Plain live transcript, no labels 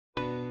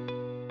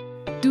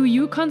Do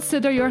you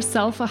consider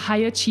yourself a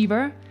high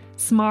achiever?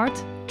 Smart,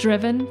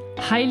 driven,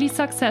 highly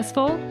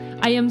successful?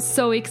 I am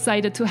so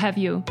excited to have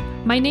you.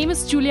 My name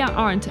is Julia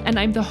Arndt and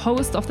I'm the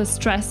host of the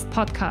Stress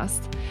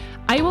Podcast.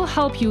 I will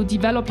help you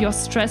develop your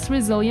stress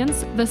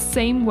resilience the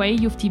same way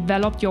you've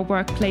developed your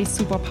workplace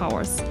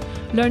superpowers.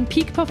 Learn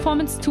peak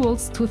performance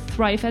tools to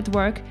thrive at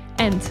work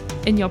and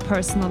in your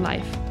personal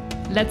life.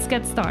 Let's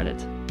get started.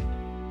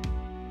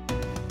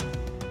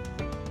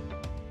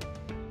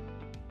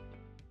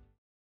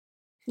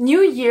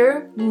 New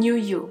year, new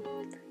you.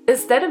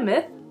 Is that a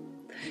myth?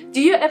 Do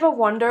you ever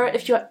wonder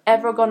if you're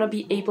ever gonna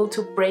be able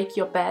to break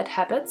your bad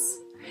habits?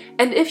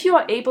 And if you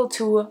are able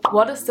to,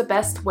 what is the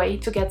best way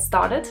to get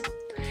started?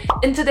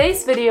 In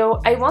today's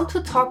video, I want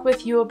to talk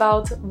with you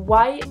about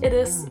why it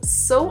is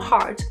so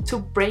hard to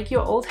break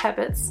your old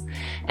habits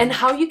and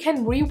how you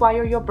can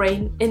rewire your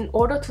brain in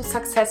order to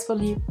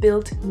successfully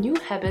build new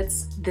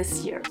habits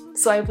this year.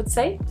 So I would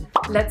say,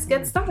 let's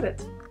get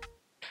started.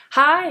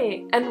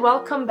 Hi, and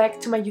welcome back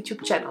to my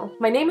YouTube channel.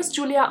 My name is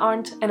Julia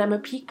Arndt and I'm a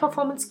peak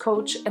performance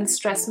coach and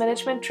stress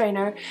management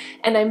trainer,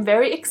 and I'm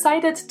very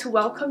excited to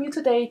welcome you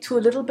today to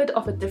a little bit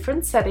of a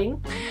different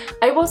setting.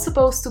 I was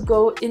supposed to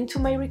go into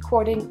my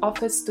recording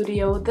office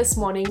studio this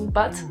morning,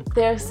 but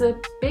there's a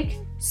big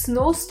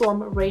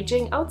snowstorm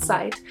raging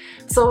outside,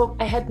 so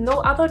I had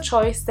no other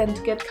choice than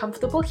to get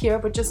comfortable here,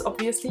 which is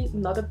obviously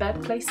not a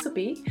bad place to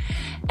be,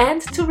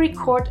 and to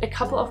record a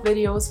couple of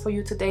videos for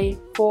you today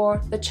for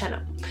the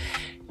channel.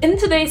 In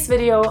today's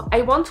video,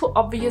 I want to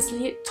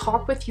obviously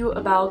talk with you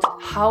about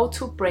how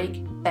to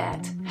break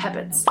bad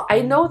habits.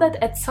 I know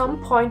that at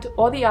some point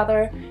or the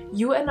other,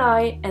 you and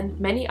I and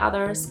many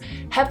others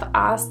have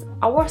asked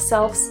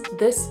ourselves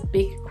this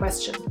big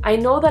question. I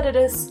know that it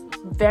is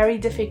very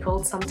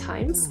difficult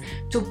sometimes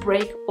to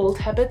break old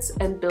habits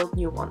and build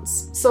new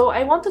ones. So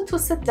I wanted to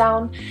sit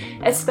down,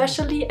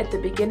 especially at the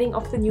beginning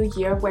of the new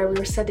year where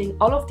we're setting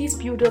all of these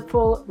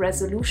beautiful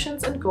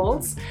resolutions and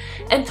goals,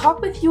 and talk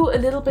with you a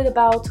little bit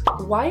about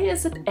why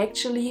is it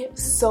actually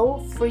so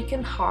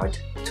freaking hard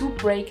to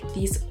break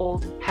these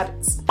old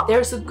habits.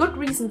 There's a good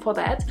reason for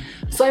that,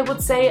 so I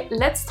would say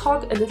let's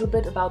talk a little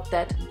bit about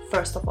that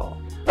first of all.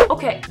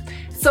 Okay,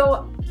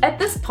 so at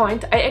this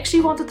point, I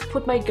actually wanted to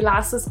put my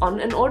glasses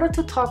on in order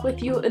to talk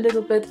with you a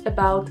little bit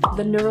about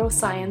the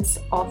neuroscience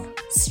of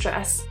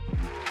stress.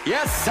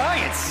 Yes,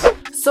 science!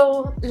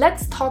 So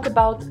let's talk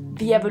about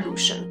the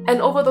evolution. And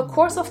over the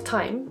course of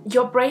time,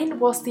 your brain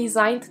was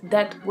designed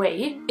that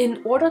way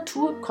in order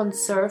to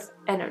conserve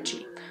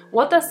energy.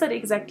 What does that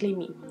exactly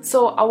mean?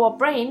 So our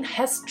brain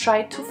has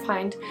tried to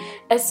find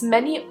as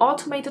many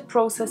automated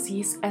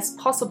processes as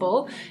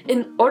possible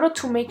in order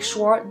to make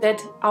sure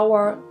that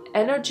our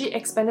energy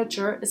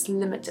expenditure is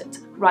limited,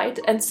 right?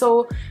 And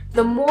so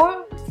the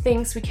more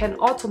things we can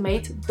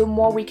automate, the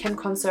more we can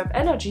conserve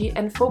energy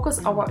and focus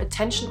our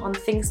attention on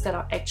things that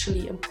are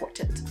actually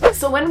important.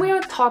 So when we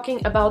are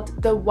talking about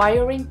the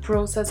wiring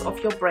process of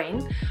your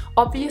brain,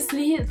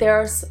 obviously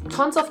there's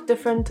tons of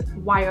different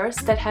wires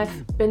that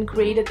have been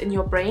created in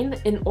your brain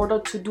in order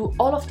to do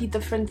all of the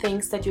different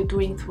things that you're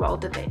doing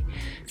throughout the day.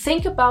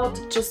 Think about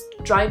just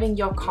driving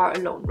your car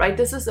alone, right?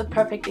 This is a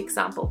perfect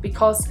example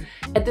because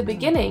at the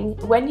beginning,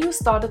 when you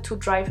started to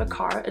drive a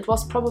car, it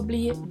was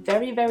probably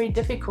very, very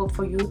difficult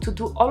for you to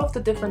do all of the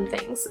different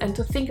things and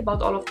to think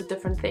about all of the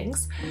different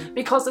things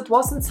because it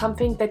wasn't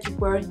something that you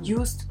were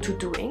used to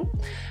doing.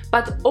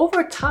 But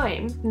over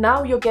time,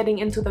 now you're getting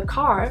into the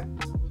car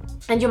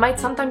and you might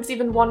sometimes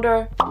even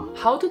wonder,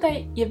 how did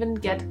I even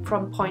get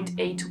from point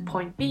A to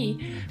point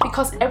B?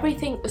 Because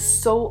everything is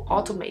so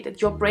automated.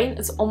 Your brain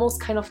is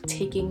almost kind of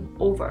taking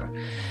over.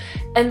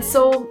 And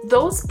so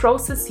those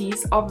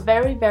processes are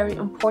very, very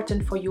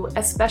important for you,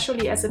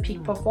 especially as a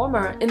peak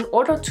performer, in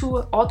order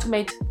to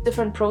automate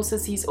different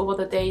processes over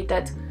the day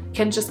that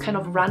can just kind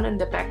of run in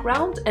the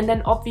background and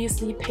then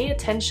obviously pay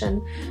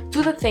attention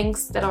to the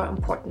things that are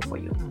important for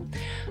you.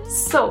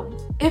 So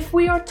if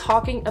we are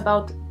talking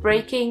about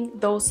breaking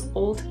those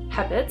old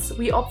habits,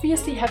 we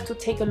obviously have to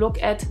take a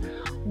look at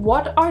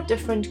what are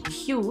different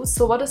cues.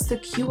 So what is the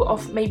cue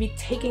of maybe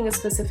taking a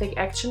specific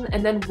action,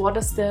 and then what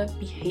is the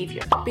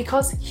behavior?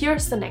 Because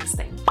here's the next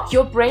thing.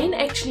 Your brain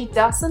actually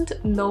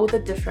doesn't know the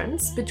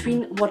difference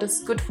between what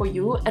is good for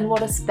you and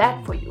what is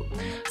bad for you.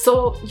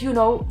 So,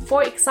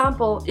 for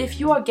example, if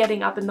you are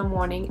getting up in the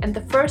morning and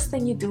the first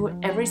thing you do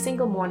every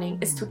single morning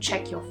is to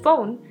check your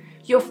phone,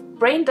 your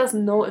brain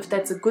doesn't know if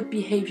that's a good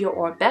behavior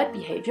or a bad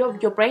behavior.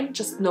 Your brain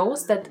just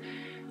knows that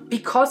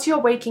because you're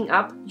waking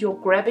up, you're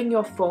grabbing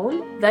your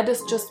phone. That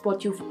is just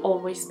what you've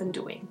always been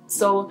doing.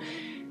 So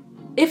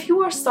if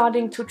you are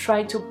starting to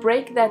try to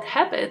break that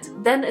habit,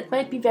 then it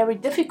might be very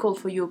difficult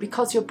for you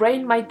because your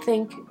brain might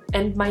think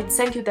and might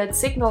send you that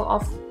signal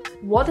of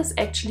what is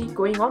actually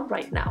going on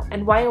right now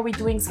and why are we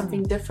doing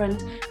something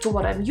different to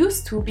what I'm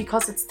used to,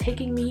 because it's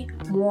taking me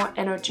more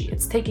energy,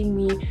 it's taking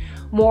me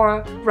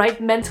more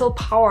mental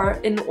power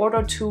in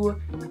order to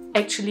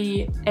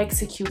actually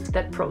execute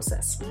that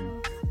process.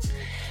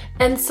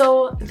 And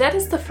so that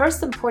is the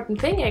first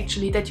important thing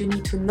actually that you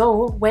need to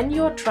know when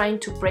you're trying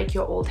to break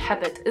your old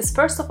habit is,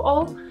 first of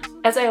all,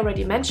 As I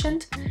already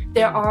mentioned,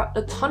 there are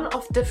a ton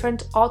of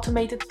different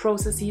automated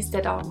processes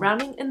that are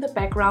running in the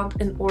background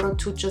in order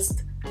to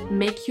just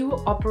make you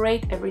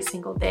operate every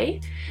single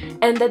day.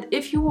 And that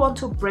if you want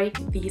to break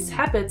these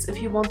habits,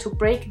 if you want to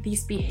break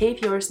these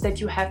behaviors that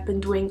you have been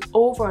doing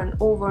over and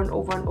over and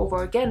over and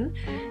over again,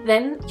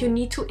 then you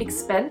need to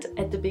expend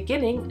at the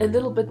beginning a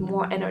little bit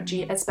more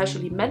energy,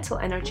 especially mental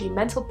energy,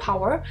 mental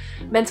power,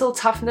 mental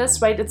toughness,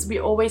 right? We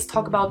always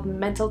talk about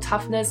mental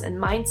toughness and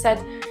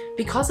mindset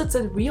because it's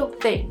a real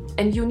thing,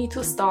 and you need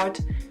to start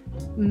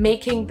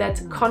making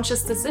that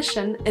conscious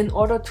decision in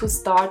order to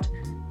start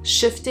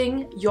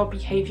shifting your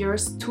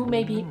behaviors to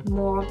maybe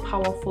more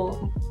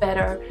powerful,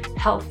 better,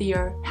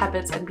 healthier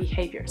habits and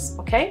behaviors,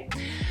 okay?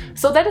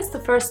 So that is the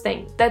first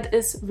thing that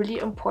is really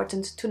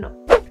important to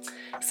know.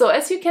 So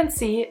as you can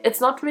see,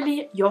 it's not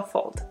really your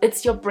fault.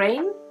 It's your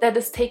brain that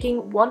is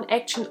taking one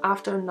action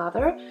after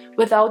another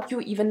without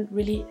you even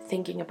really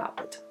thinking about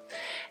it.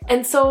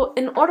 And so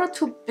in order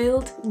to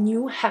build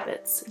new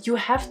habits, you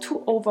have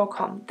to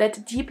overcome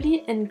that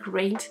deeply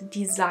ingrained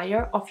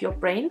desire of your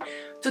brain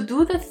to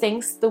do the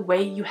things the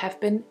way you have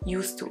been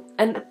used to.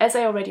 And as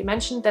I already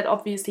mentioned, that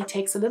obviously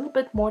takes a little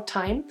bit more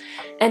time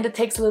and it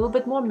takes a little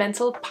bit more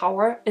mental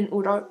power in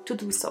order to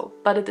do so,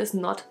 but it is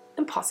not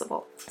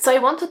impossible. So I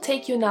want to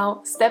take you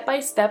now step by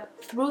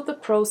step through the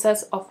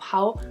process of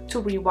how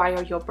to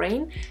rewire your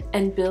brain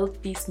and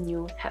build these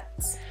new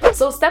habits.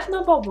 So step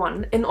number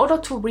one, in order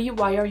to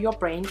rewire your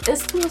brain,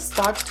 is to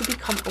start to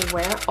become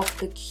aware of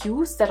the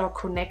cues that are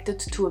connected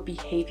to a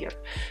behavior.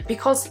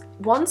 Because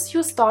once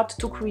you start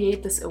to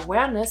create this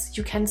awareness,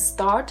 you can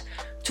start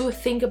to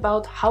think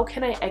about how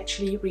can I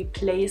actually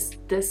replace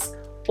this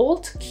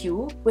old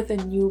cue with a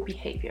new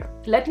behavior.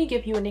 Let me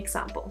give you an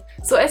example.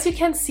 So as you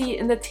can see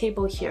in the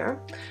table here,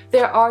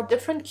 there are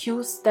different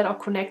cues that are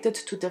connected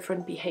to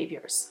different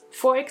behaviors.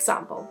 For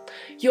example,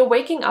 you're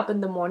waking up in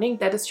the morning,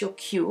 that is your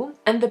cue,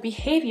 and the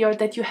behavior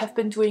that you have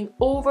been doing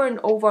over and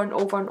over and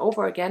over and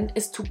over again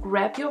is to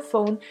grab your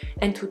phone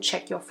and to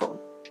check your phone.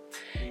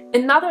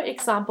 Another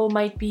example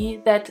might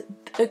be that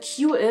a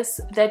cue is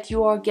that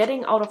you are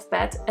getting out of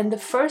bed and the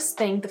first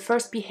thing, the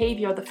first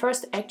behavior, the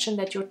first action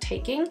that you're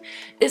taking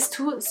is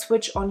to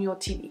switch on your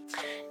TV.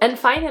 And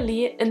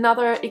finally,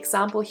 another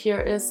example here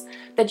is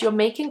that you're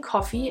making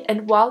coffee,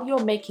 and while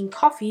you're making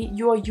coffee,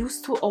 you are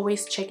used to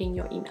always checking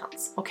your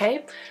emails,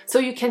 okay? So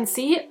you can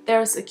see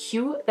there's a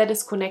cue that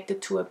is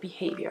connected to a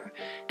behavior.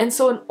 And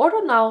so in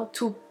order now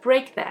to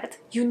break that,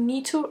 you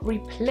need to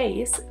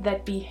replace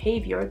that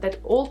behavior, that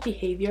old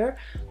behavior,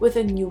 with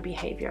a new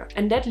behavior.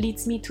 And that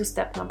leads me to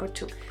step number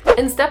two.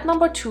 In step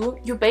number two,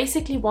 you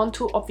basically want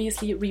to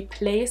obviously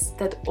replace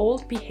that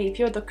old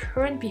behavior, the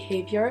current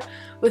behavior,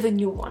 with a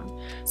new one.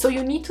 So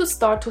you need to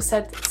start to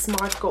set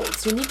smart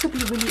goals. You need to be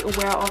really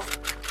aware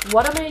of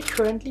what am I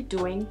currently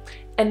doing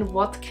and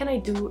what can I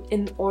do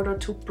in order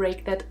to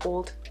break that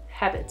old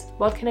habit?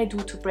 What can I do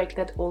to break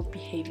that old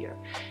behavior?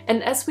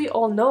 And as we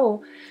all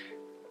know,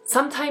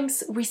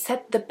 sometimes we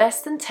set the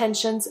best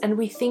intentions and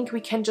we think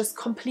we can just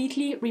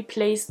completely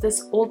replace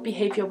this old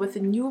behavior with a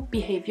new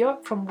behavior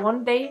from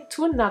one day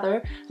to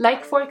another.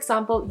 Like, for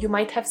example, you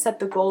might have set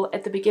the goal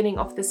at the beginning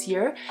of this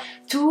year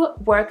to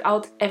work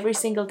out every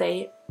single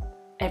day,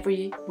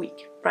 every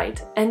week, right?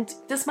 And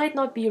this might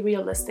not be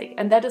realistic,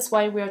 and that is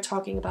why we are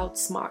talking about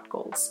SMART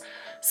goals.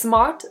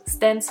 SMART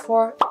stands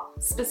for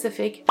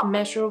specific,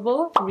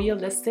 measurable,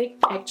 realistic,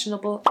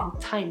 actionable, and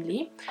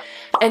timely.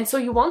 And so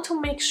you want to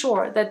make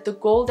sure that the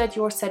goal that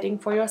you're setting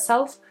for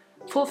yourself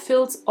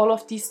fulfills all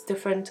of these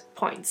different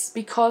points.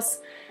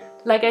 Because,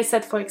 like I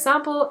said, for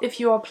example, if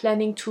you are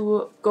planning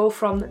to go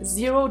from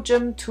 0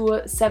 gym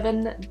to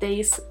 7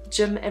 days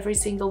gym every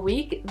single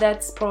week,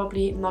 that's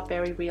probably not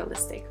very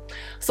realistic.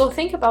 So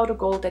think about a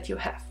goal that you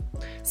have.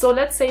 So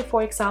let's say,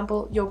 for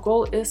example, your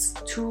goal is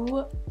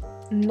to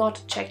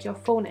not check your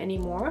phone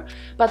anymore,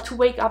 but to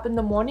wake up in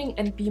the morning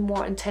and be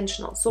more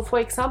intentional. So for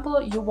example,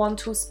 you want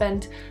to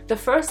spend the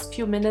first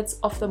few minutes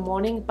of the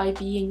morning by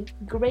being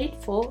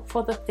grateful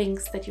for the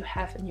things that you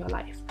have in your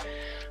life.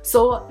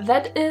 So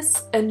that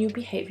is a new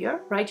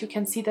behavior, right? You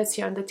can see this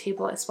here on the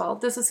table as well.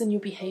 This is a new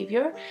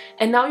behavior.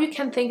 And now you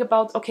can think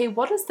about, okay,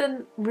 what is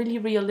then really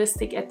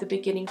realistic at the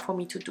beginning for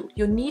me to do?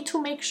 You need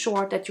to make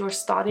sure that you're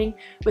starting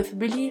with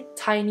really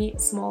tiny,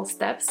 small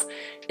steps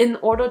in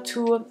order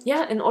to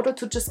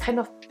just kind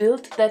of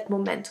build that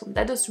momentum.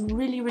 That is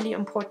really, really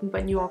important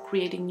when you are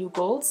creating new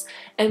goals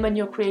and when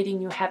you're creating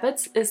new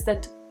habits, is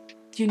that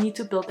you need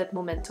to build that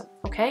momentum,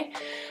 okay?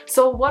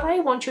 So what I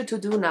want you to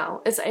do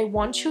now is I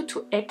want you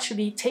to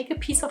actually take a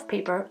piece of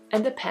paper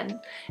and a pen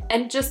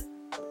and just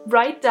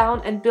write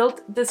down and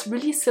build this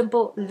really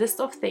simple list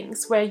of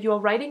things where you're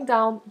writing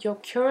down your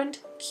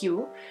current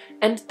cue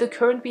and the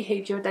current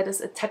behavior that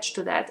is attached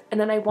to that. And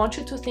then I want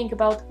you to think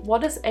about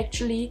what is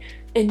actually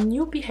a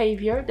new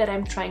behavior that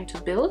I'm trying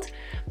to build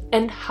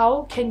and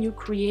how can you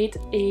create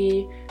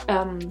a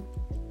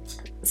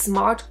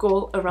SMART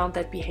goal around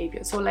that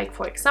behavior. So like,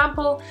 for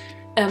example,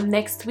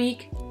 next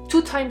week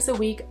 2 times a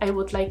week, I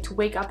would like to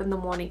wake up in the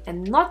morning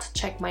and not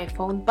check my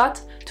phone,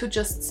 but to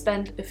just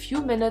spend a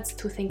few minutes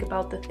to think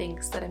about the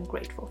things that I'm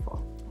grateful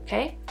for.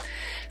 Okay?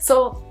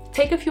 So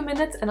take a few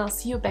minutes and I'll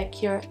see you back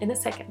here in a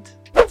second.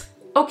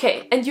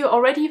 Okay, and you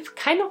already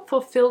kind of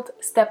fulfilled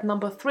step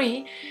number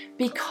 3,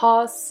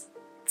 because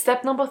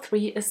step number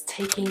 3 is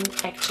taking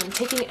action.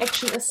 Taking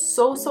action is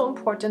so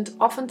important.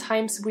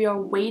 Oftentimes we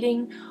are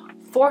waiting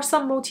for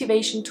some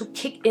motivation to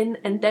kick in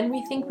and then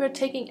we think we're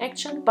taking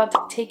action,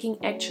 but taking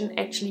action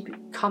actually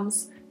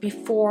comes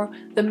before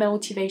the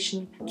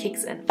motivation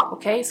kicks in.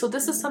 Okay, so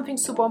this is something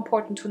super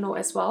important to know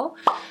as well.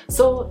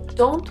 So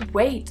don't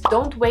wait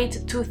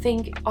to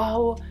think,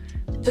 oh,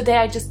 today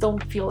I just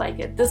don't feel like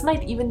it. This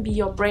might even be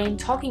your brain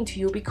talking to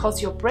you, because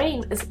your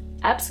brain is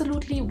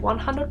absolutely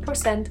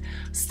 100%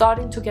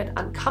 starting to get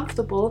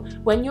uncomfortable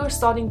when you're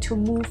starting to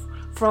move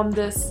from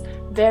this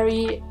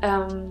very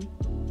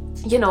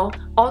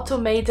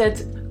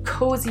automated,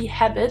 cozy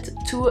habit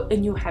to a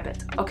new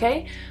habit.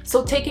 Okay,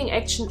 so taking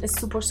action is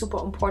super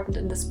important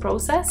in this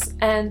process,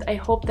 and I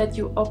hope that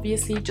you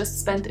obviously just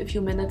spent a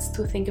few minutes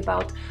to think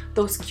about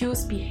those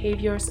cues,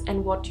 behaviors,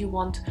 and what you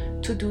want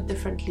to do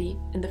differently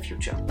in the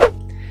future.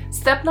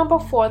 Step number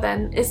 4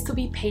 then is to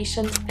be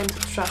patient and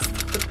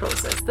trust the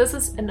process. This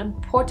is an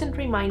important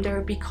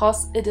reminder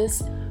because it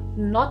is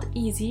not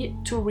easy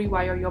to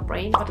rewire your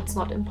brain, but it's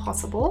not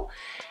impossible,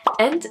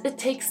 and it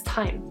takes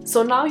time.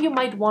 So now you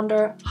might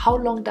wonder, how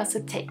long does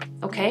it take?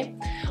 Okay,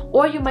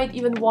 or you might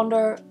even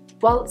wonder,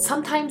 well,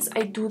 sometimes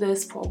I do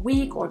this for a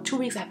week or 2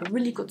 weeks, I have a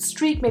really good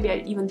streak, maybe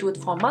I even do it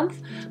for a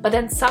month, but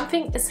then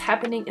something is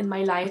happening in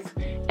my life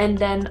and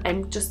then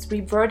I'm just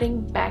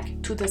reverting back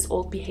to this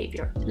old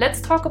behavior. Let's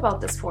talk about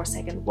this for a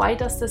second. Why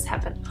does this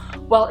happen?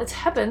 Well, it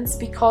happens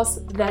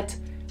because that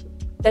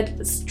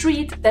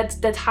street,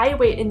 that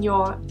highway in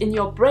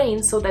your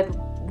brain, so that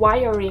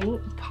wiring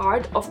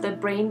part of the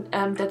brain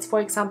that's,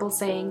 for example,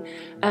 saying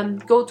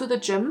go to the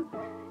gym,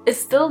 is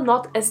still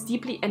not as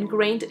deeply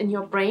ingrained in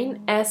your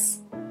brain as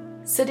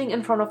sitting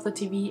in front of the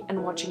TV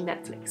and watching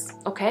Netflix.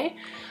 Okay,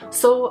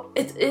 so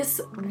it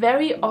is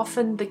very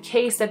often the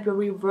case that we're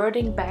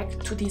reverting back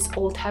to these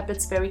old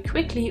habits very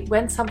quickly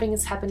when something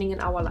is happening in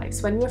our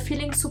lives, when we're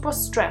feeling super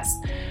stressed,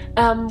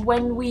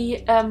 when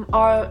we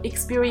are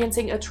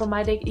experiencing a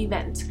traumatic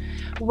event,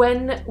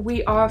 when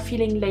we are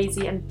feeling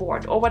lazy and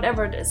bored, or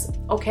whatever it is.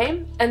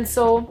 Okay, and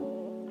so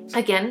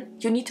again,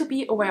 you need to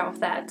be aware of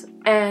that,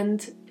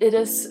 and it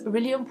is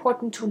really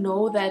important to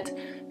know that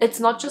it's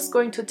not just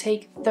going to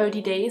take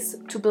 30 days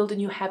to build a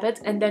new habit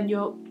and then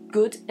you're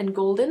good and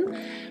golden,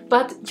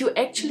 but you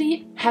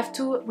actually have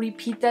to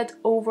repeat that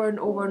over and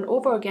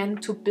over again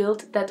to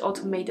build that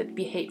automated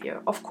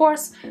behavior. Of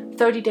course,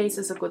 30 days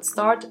is a good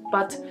start,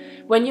 but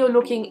when you're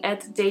looking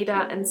at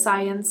data and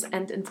science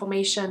and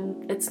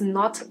information, it's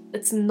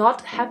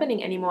not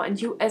happening anymore. And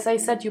you, as I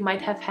said, you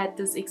might have had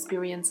this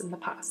experience in the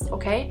past.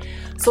 Okay,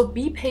 so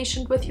be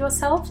patient with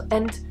yourself,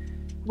 and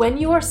when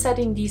you are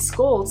setting these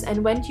goals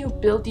and when you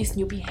build these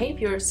new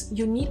behaviors,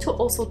 you need to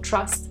also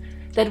trust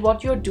that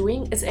what you're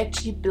doing is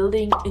actually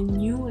building a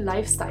new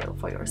lifestyle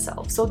for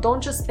yourself. So don't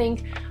just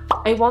think,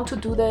 I want to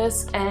do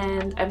this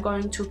and I'm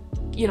going to,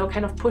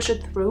 kind of push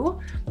it through.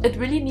 It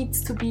really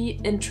needs to be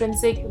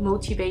intrinsic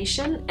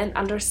motivation and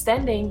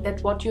understanding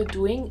that what you're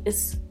doing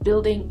is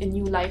building a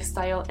new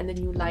lifestyle and a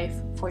new life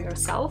for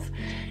yourself.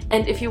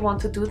 And if you want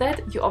to do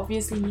that, you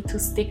obviously need to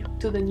stick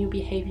to the new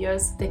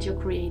behaviors that you're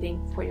creating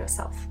for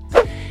yourself.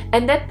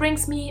 And that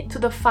brings me to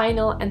the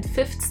final and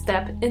 5th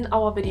step in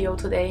our video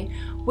today,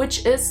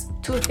 which is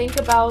to think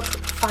about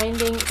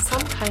finding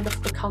some kind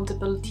of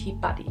accountability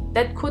buddy.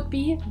 That could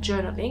be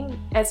journaling.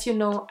 As you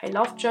know, I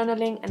love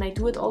journaling and I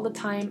do it all the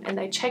time, and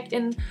I check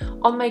in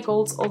on my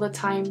goals all the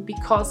time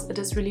because it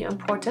is really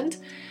important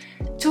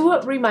to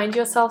remind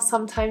yourself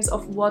sometimes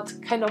of what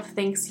kind of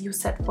things you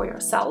set for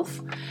yourself.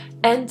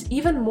 And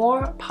even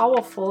more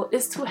powerful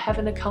is to have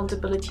an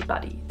accountability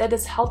buddy that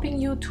is helping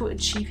you to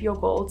achieve your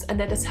goals and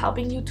that is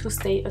helping you to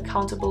stay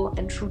accountable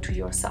and true to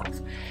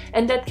yourself.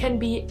 And that can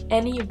be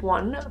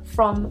anyone,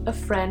 from a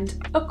friend,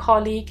 a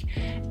colleague,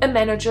 a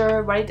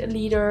manager, right, a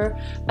leader.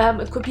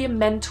 It could be a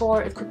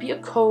mentor, it could be a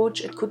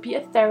coach, it could be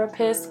a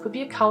therapist, it could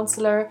be a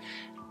counselor.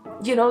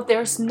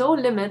 There's no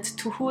limit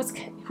to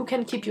who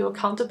can keep you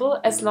accountable,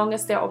 as long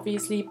as they're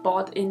obviously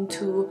bought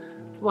into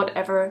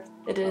whatever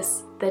it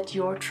is that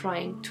you're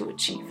trying to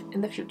achieve in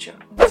the future.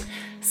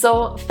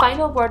 So,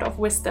 final word of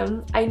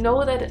wisdom. I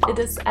know that it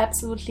is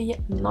absolutely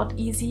not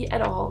easy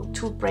at all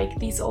to break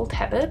these old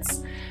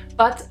habits,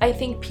 but I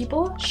think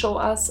people show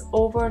us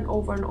over and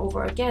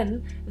over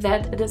again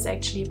that it is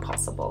actually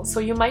possible. So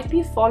you might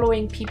be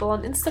following people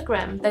on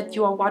Instagram that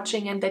you are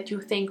watching and that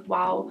you think,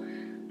 wow,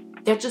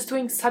 they're just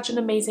doing such an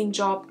amazing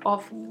job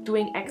of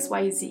doing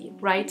XYZ,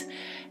 right?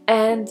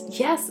 And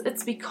yes,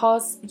 it's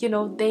because,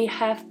 they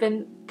have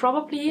been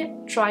probably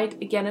tried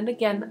again and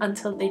again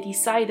until they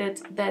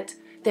decided that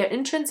their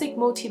intrinsic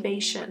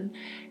motivation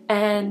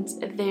and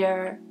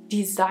their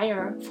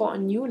desire for a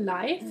new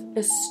life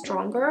is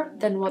stronger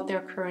than what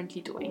they're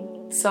currently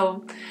doing.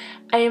 So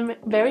I am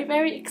very,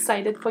 very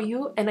excited for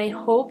you, and I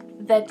hope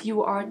that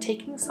you are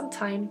taking some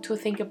time to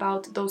think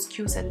about those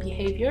cues and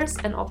behaviors,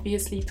 and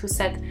obviously to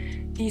set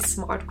these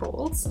SMART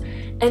goals.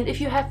 And if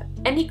you have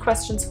any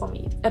questions for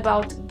me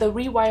about the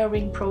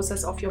rewiring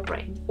process of your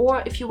brain,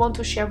 or if you want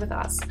to share with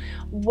us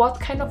what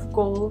kind of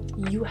goal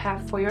you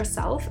have for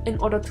yourself in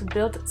order to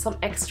build some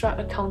extra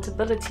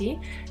accountability,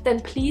 then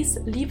please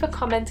leave a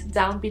comment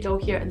down below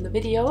here in the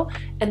video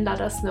and let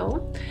us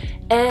know.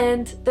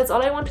 And that's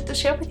all I wanted to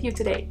share with you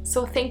today.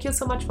 So thank you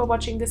so much for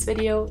watching this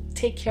video.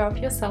 Take care of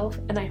yourself,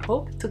 and I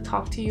hope to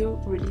talk to you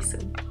really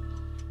soon.